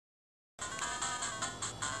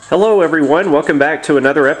Hello everyone, welcome back to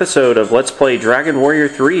another episode of Let's Play Dragon Warrior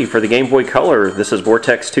 3 for the Game Boy Color. This is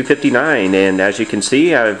Vortex 259, and as you can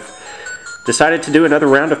see, I've decided to do another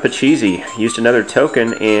round of Pachisi. Used another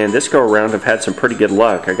token, and this go around I've had some pretty good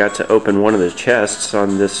luck. I got to open one of the chests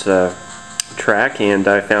on this track, and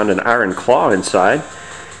I found an iron claw inside.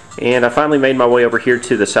 And I finally made my way over here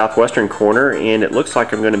to the southwestern corner, and it looks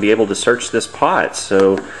like I'm going to be able to search this pot.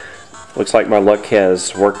 So looks like my luck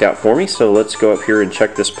has worked out for me, so let's go up here and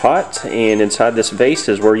check this pot. And inside this vase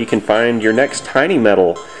is where you can find your next tiny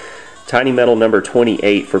metal. Tiny metal number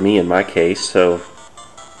 28 for me in my case, so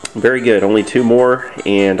very good. Only two more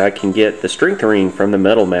and I can get the strength ring from the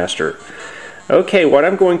Metal Master. Okay, what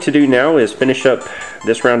I'm going to do now is finish up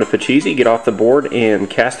this round of Pachisi, get off the board and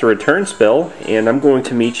cast the return spell, and I'm going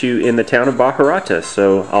to meet you in the town of Baharata,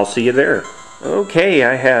 so I'll see you there. Okay,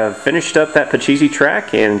 I have finished up that Pachisi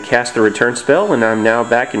track and cast the return spell, and I'm now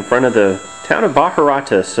back in front of the town of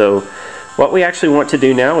Baharata. So what we actually want to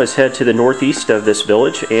do now is head to the northeast of this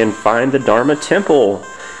village and find the Dharma Temple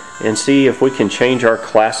and see if we can change our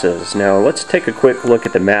classes. Now let's take a quick look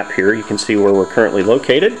at the map here. You can see where we're currently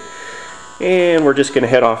located, and we're just going to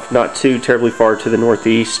head off not too terribly far to the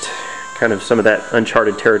northeast, kind of some of that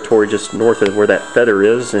uncharted territory just north of where that feather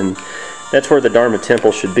is, and that's where the Dharma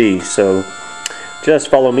Temple should be. So just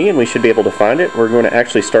follow me and we should be able to find it. We're going to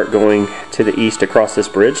actually start going to the east across this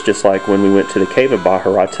bridge, just like when we went to the cave of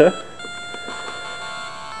Baharata.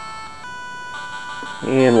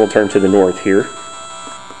 And we'll turn to the north here.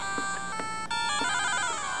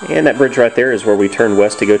 And that bridge right there is where we turn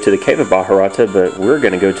west to go to the cave of Baharata, but we're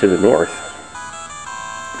going to go to the north.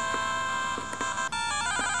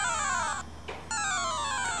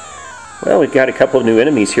 Well, we've got a couple of new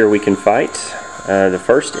enemies here we can fight. The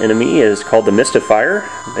first enemy is called the Mystifier.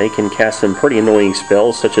 They can cast some pretty annoying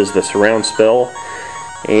spells, such as the Surround spell,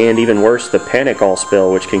 and even worse, the Panic All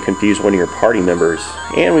spell, which can confuse one of your party members.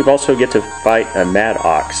 And we've also get to fight a Mad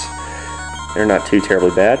Ox. They're not too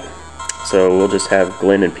terribly bad. So we'll just have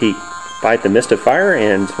Glenn and Pete fight the Mystifier,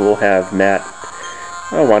 and we'll have Matt,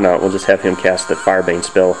 oh why not, we'll just have him cast the Firebane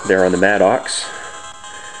spell there on the Mad Ox.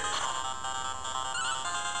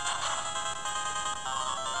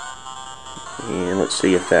 And let's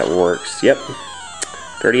see if that works. Yep,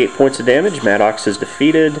 38 points of damage. Mad Ox is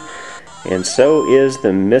defeated, and so is the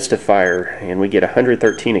Mystifier. And we get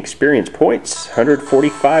 113 experience points,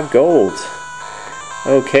 145 gold.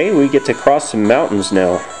 Okay, we get to cross some mountains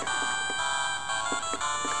now.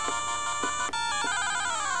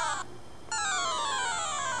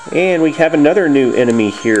 And we have another new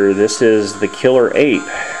enemy here. This is the Killer Ape.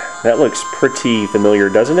 That looks pretty familiar,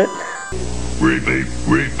 doesn't it? Grape Ape,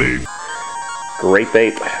 Grape Ape. Grape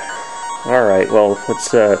Ape. Alright, well,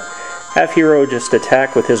 let's have Hero just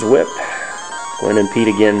attack with his whip. Glenn and Pete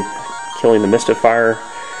again killing the Mystifier.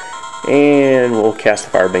 And we'll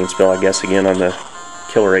cast the Firebane spell, I guess, again on the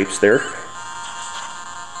Killer Apes there.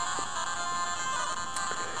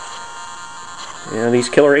 Yeah, these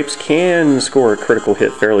Killer Apes can score a critical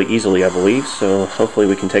hit fairly easily, I believe, so hopefully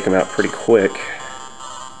we can take them out pretty quick.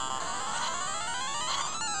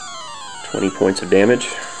 20 points of damage.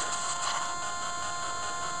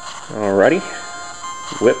 Alrighty.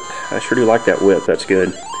 Whip. I sure do like that whip. That's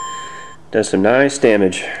good. Does some nice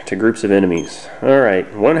damage to groups of enemies.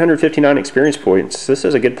 Alright, 159 experience points. This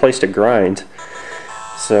is a good place to grind.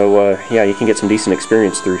 So, yeah, you can get some decent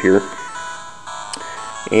experience through here.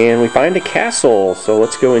 And we find a castle. So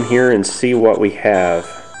let's go in here and see what we have.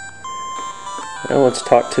 Well, let's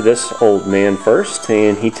talk to this old man first.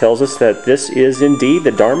 And he tells us that this is indeed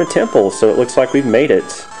the Dharma Temple. So it looks like we've made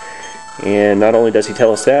it. And not only does he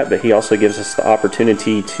tell us that, but he also gives us the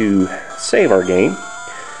opportunity to save our game.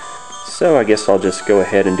 So I guess I'll just go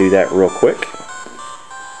ahead and do that real quick.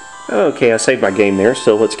 Okay, I saved my game there,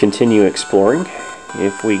 so let's continue exploring.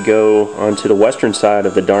 If we go onto the western side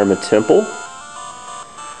of the Dharma Temple,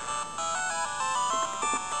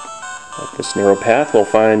 up this narrow path, we'll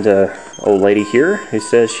find an old lady here who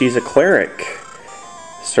says she's a cleric.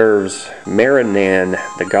 Serves Marinan,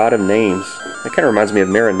 the god of names. That kind of reminds me of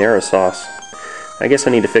marinara sauce. I guess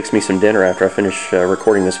I need to fix me some dinner after I finish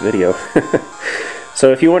recording this video.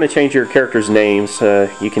 So if you want to change your character's names,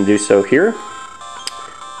 you can do so here.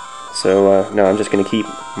 So no, I'm just going to keep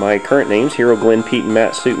my current names. Hero, Glenn, Pete, and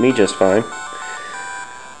Matt suit me just fine.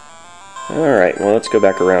 Alright, well let's go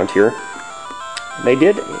back around here. They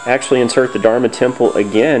did actually insert the Dharma Temple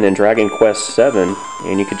again in Dragon Quest VII,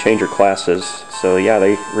 and you could change your classes. So yeah,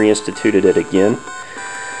 they reinstituted it again,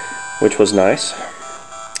 which was nice.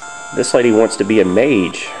 This lady wants to be a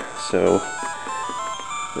mage, so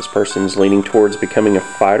this person's leaning towards becoming a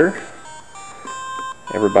fighter.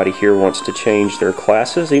 Everybody here wants to change their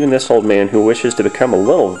classes. Even this old man who wishes to become a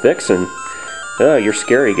little vixen. You're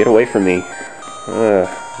scary. Get away from me.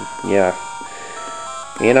 Yeah.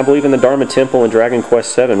 And I believe in the Dharma Temple in Dragon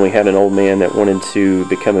Quest VII we had an old man that wanted to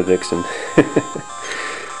become a vixen.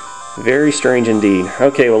 Very strange indeed.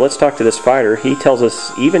 Okay, well, let's talk to this fighter. He tells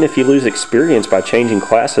us even if you lose experience by changing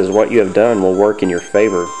classes, what you have done will work in your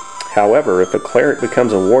favor. However, if a cleric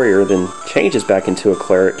becomes a warrior, then changes back into a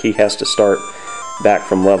cleric, he has to start back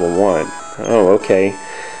from level 1. Oh, okay.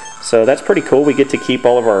 So that's pretty cool. We get to keep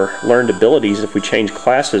all of our learned abilities if we change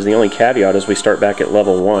classes. The only caveat is we start back at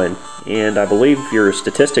level 1. And I believe your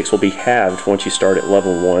statistics will be halved once you start at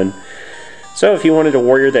level 1. So if you wanted a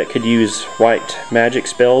warrior that could use white magic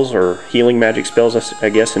spells or healing magic spells, I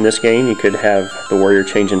guess in this game, you could have the warrior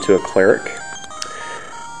change into a cleric.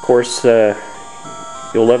 Of course,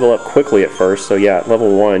 you'll level up quickly at first, so yeah, at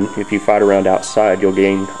level 1, if you fight around outside, you'll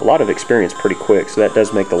gain a lot of experience pretty quick, so that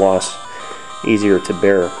does make the loss easier to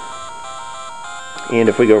bear. And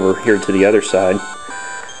if we go over here to the other side,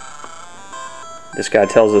 this guy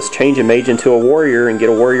tells us change a mage into a warrior and get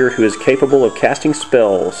a warrior who is capable of casting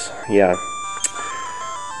spells. Yeah.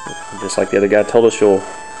 Just like the other guy told us, you'll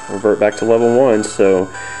revert back to level 1. So,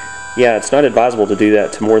 yeah, it's not advisable to do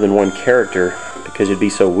that to more than one character because you'd be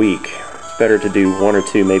so weak. It's better to do 1 or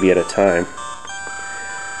 2 maybe at a time.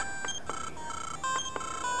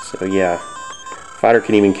 So, yeah. Fighter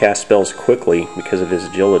can even cast spells quickly because of his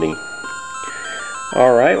agility.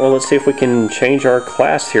 Alright, well, let's see if we can change our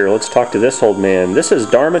class here. Let's talk to this old man. This is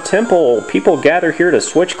Dharma Temple. People gather here to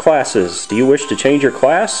switch classes. Do you wish to change your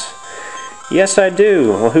class? Yes, I do.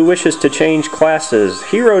 Well, who wishes to change classes?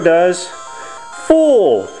 Hero does.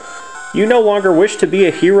 Fool! You no longer wish to be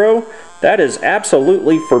a hero? That is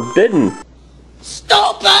absolutely forbidden.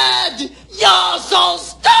 Stupid! You're so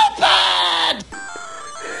stupid!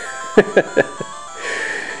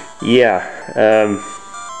 Yeah,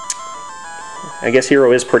 I guess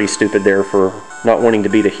Hero is pretty stupid there for not wanting to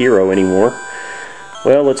be the hero anymore.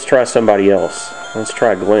 Well, let's try somebody else. Let's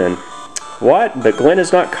try Glenn. What? But Glenn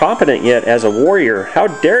is not competent yet as a warrior. How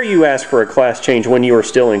dare you ask for a class change when you are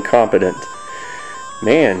still incompetent?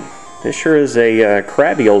 Man, this sure is a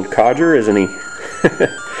crabby old codger, isn't he?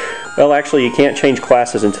 Well, actually, you can't change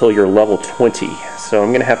classes until you're level 20. So I'm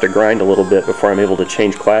going to have to grind a little bit before I'm able to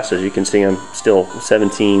change classes. You can see I'm still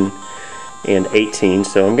 17 and 18,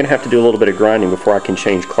 so I'm going to have to do a little bit of grinding before I can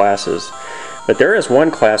change classes. But there is one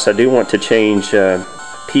class I do want to change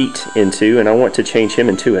Pete into, and I want to change him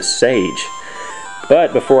into a sage.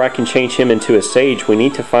 But before I can change him into a sage, we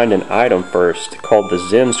need to find an item first called the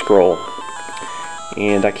Zen Scroll.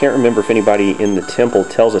 And I can't remember if anybody in the temple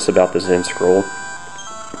tells us about the Zen Scroll.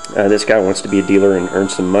 This guy wants to be a dealer and earn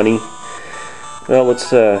some money. Well, let's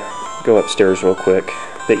go upstairs real quick.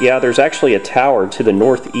 But yeah, there's actually a tower to the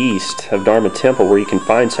northeast of Dharma Temple where you can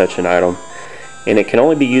find such an item. And it can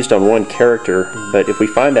only be used on one character, but if we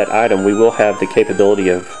find that item, we will have the capability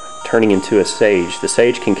of turning into a sage. The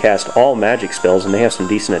sage can cast all magic spells, and they have some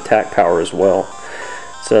decent attack power as well.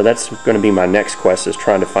 So that's going to be my next quest, is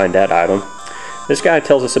trying to find that item. This guy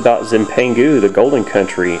tells us about Zempangu, the Golden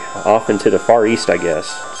Country, off into the far east, I guess.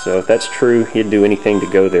 So if that's true, he'd do anything to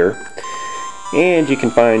go there. And you can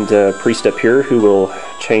find a priest up here who will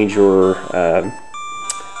change your,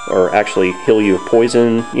 or actually heal you of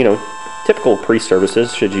poison, you know, typical priest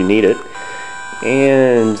services should you need it.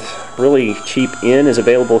 And really cheap inn is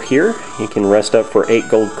available here. You can rest up for 8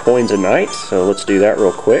 gold coins a night, so let's do that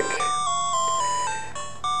real quick.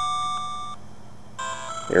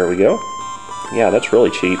 There we go. Yeah, that's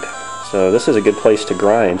really cheap. So this is a good place to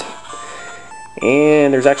grind.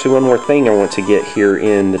 And there's actually one more thing I want to get here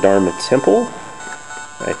in the Dharma Temple,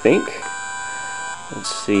 I think. Let's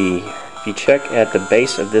see. If you check at the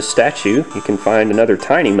base of this statue, you can find another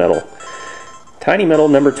tiny medal. Tiny medal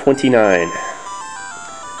number 29.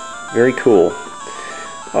 Very cool.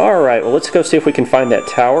 Alright, well, let's go see if we can find that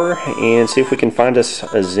tower and see if we can find us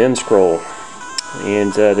a Zen Scroll.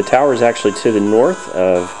 And the tower is actually to the north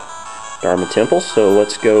of Dharma Temple, so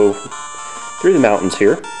let's go through the mountains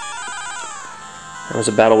here. There was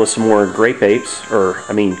a battle with some more grape apes, or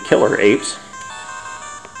I mean killer apes.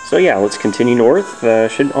 So yeah, let's continue north.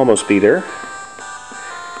 Should almost be there.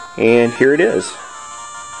 And here it is.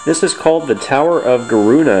 This is called the Tower of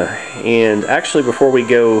Garuna, and actually before we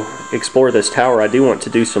go explore this tower, I do want to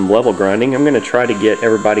do some level grinding. I'm going to try to get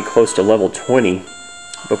everybody close to level 20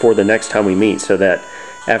 before the next time we meet, so that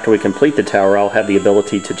after we complete the tower, I'll have the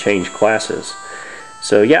ability to change classes.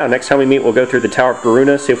 So yeah, next time we meet, we'll go through the Tower of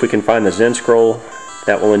Garuna, see if we can find the Zen Scroll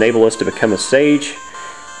that will enable us to become a sage,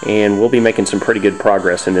 and we'll be making some pretty good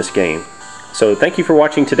progress in this game. So thank you for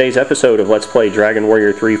watching today's episode of Let's Play Dragon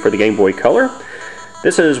Warrior 3 for the Game Boy Color.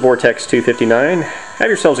 This is Vortex 259. Have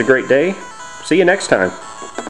yourselves a great day. See you next time.